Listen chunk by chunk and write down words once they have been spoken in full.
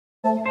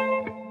Tiny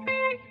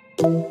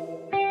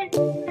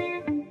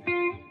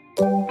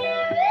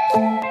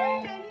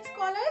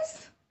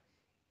scholars,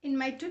 in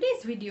my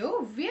today's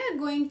video we are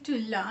going to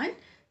learn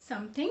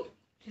something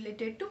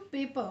related to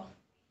paper.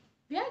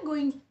 We are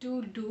going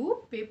to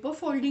do paper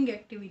folding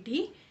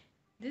activity.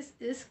 This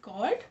is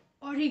called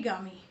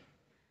origami.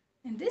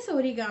 In this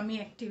origami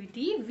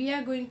activity we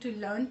are going to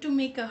learn to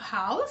make a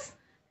house,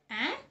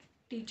 and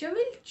teacher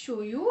will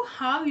show you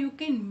how you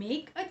can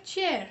make a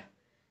chair.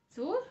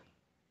 So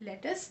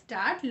let us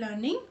start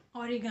learning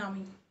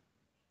origami.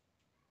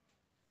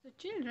 So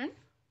children,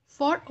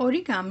 for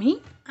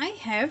origami, I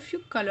have few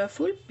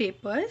colorful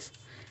papers.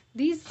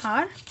 These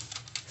are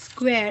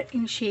square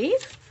in shape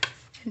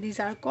and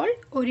these are called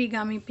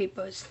origami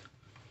papers.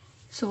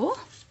 So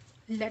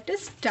let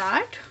us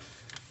start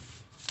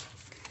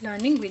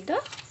learning with the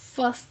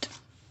first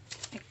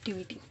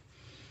activity.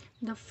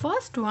 The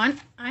first one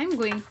I am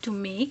going to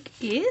make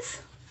is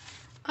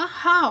a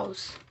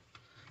house.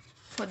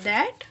 For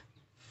that,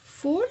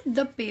 fold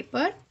the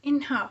paper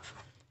in half.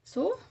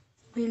 So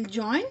we'll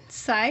join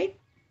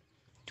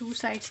two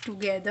sides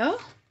together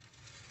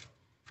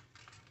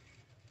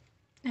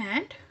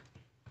and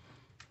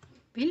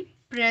we'll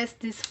press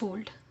this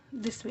fold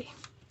this way.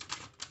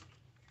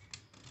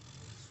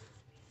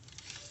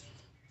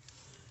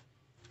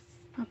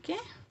 Okay,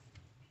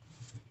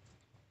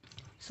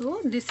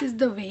 so this is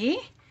the way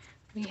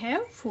we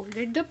have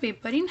folded the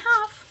paper in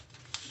half.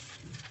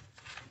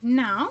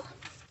 Now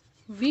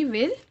we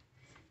will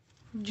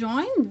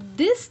join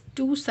these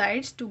two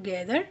sides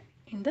together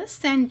in the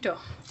center.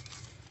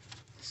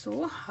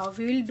 So how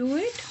we will do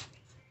it?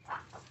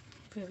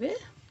 We will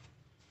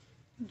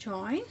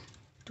join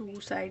two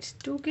sides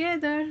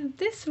together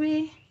this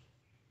way.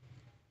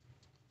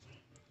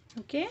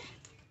 Okay,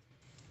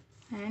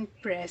 and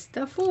press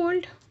the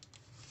fold.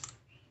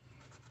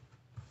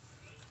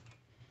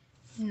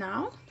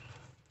 Now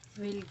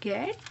we'll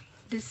get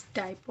this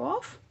type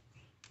of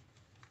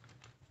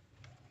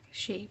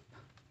shape.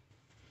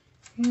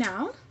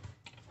 Now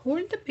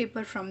hold the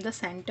paper from the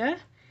center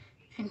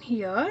and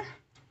here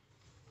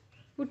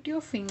put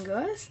your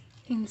fingers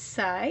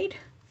inside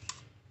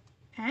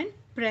and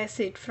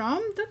press it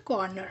from the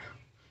corner.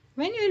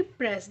 When you will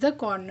press the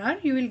corner,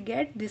 you will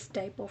get this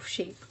type of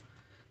shape.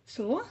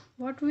 So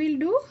what we will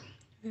do?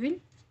 We will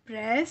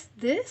press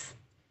this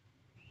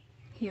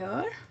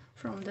here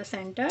from the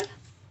center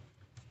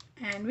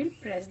and we'll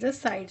press the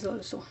sides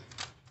also.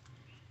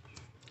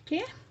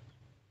 Okay,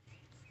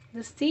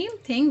 the same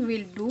thing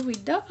we'll do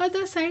with the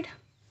other side.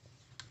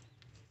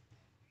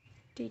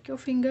 Take your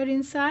finger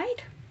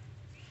inside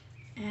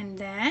and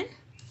then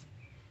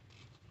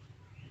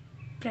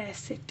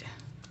press it.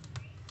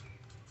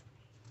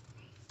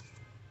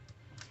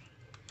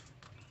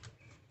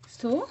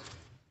 So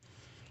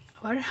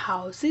our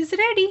house is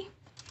ready.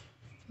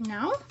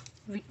 Now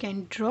we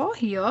can draw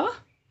here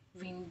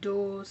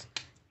windows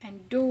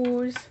and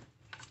doors,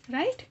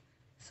 right?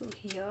 So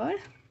here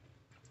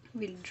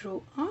we'll draw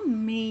a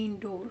main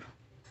door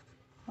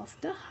of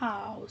the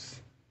house,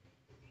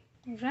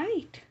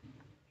 right?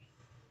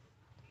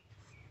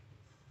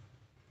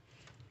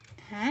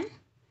 And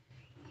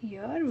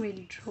here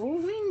we'll draw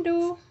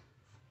window.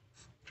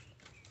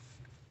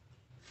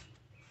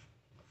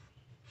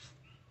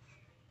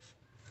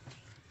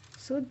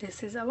 So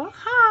this is our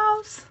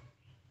house.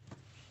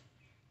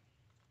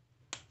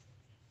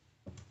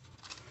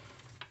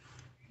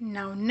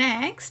 Now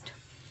next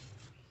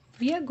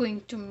we are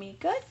going to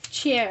make a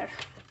chair.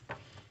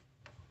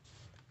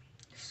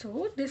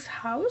 So this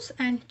house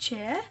and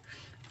chair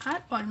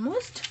are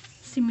almost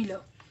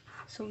similar.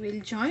 So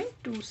we'll join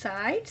two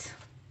sides.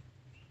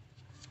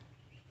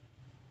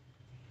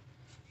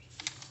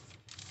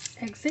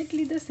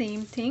 Exactly the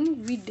same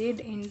thing we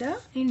did in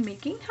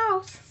making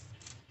house.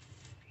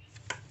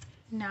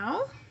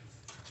 Now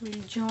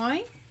we'll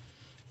join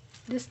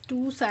these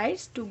two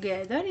sides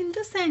together in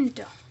the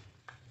center.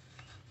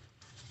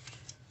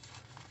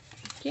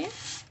 Okay,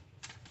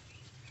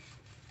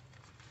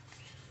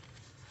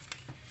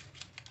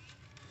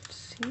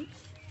 see,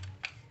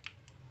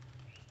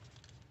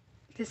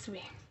 this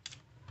way.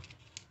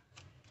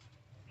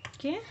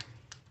 Okay,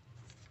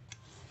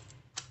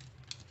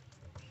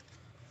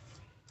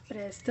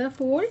 press the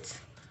folds.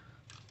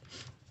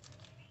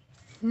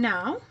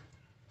 Now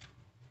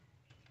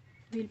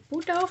we'll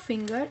put our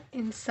finger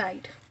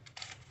inside.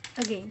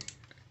 Again,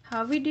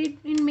 how we did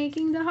in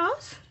making the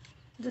house,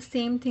 the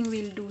same thing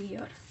we'll do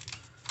here.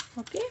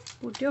 Okay,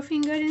 put your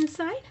finger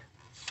inside.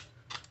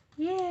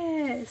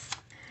 Yes,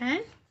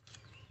 and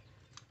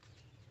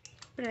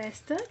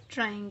press the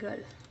triangle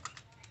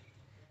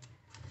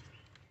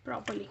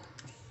properly.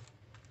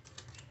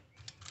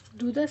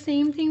 Do the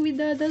same thing with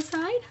the other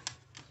side.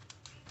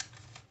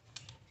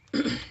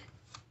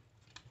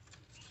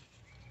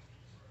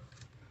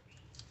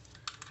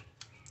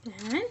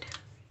 And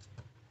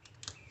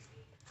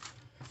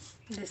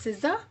this is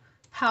the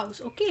house.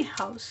 Okay,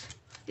 house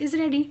is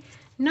ready.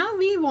 Now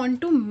we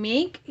want to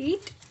make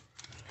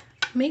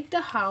the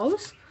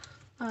house,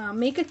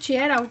 make a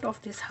chair out of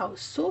this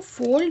house. So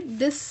fold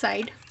this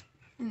side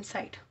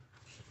inside.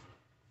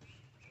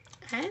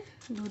 and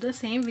do the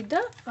same with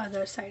the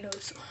other side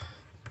also.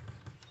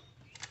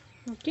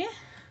 Okay,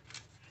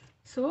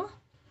 so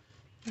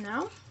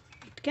now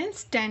it can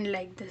stand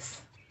like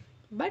this,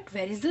 but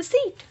where is the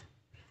seat?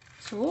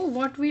 So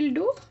what we'll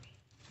do,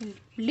 we'll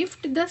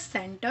lift the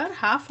center,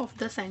 half of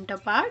the center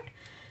part,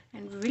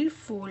 and we'll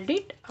fold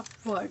it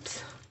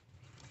upwards.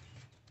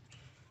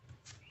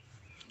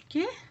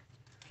 Okay,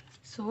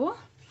 so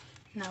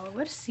now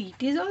our seat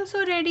is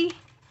also ready.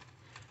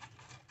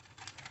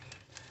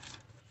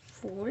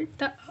 Fold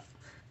the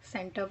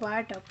center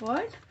part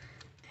upward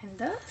and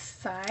the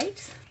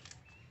sides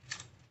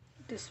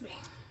this way.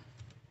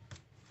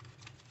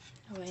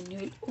 When you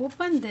will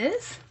open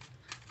this,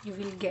 you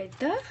will get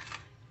the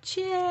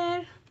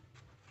chair.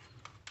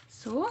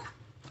 So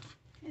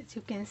as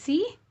you can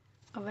see,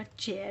 our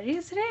chair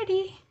is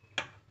ready,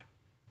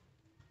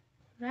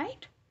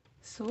 right?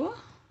 So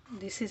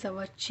this is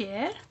our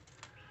chair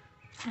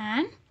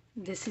and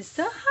this is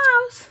the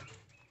house.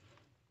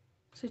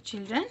 So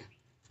children,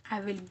 I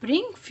will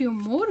bring few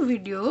more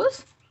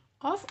videos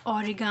of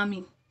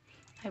origami.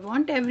 I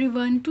want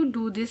everyone to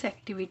do this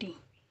activity.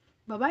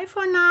 Bye bye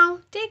for now.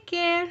 Take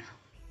care.